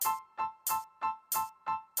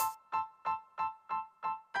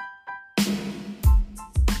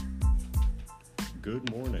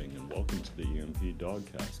Good morning and welcome to the EMP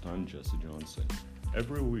Dogcast. I'm Jesse Johnson.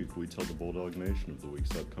 Every week we tell the Bulldog Nation of the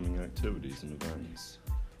week's upcoming activities and events.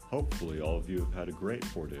 Hopefully all of you have had a great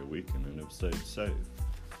 4-day weekend and have stayed safe.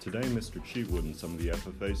 Today Mr. Cheatwood and some of the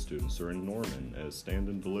FFA students are in Norman at a Stand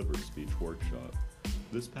and Deliver speech workshop.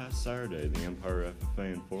 This past Saturday, the Empire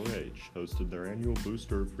FFA and 4-H hosted their annual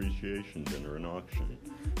Booster Appreciation Dinner and Auction.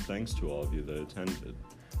 Thanks to all of you that attended.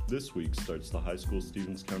 This week starts the high school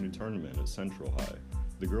Stevens County tournament at Central High.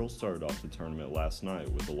 The girls started off the tournament last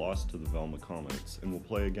night with a loss to the Velma Comets and will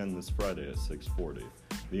play again this Friday at 6:40.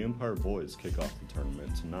 The Empire boys kick off the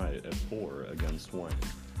tournament tonight at 4 against Wayne.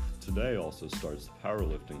 Today also starts the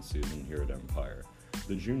powerlifting season here at Empire.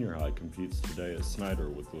 The junior high competes today at Snyder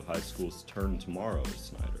with the high school's turn tomorrow at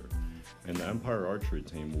Snyder. And the Empire archery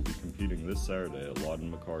team will be competing this Saturday at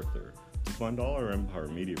Lawton MacArthur. To find all our Empire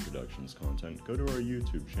Media Productions content, go to our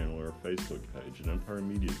YouTube channel or Facebook page at Empire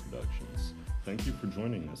Media Productions. Thank you for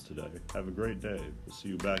joining us today. Have a great day. We'll see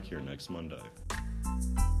you back here next Monday.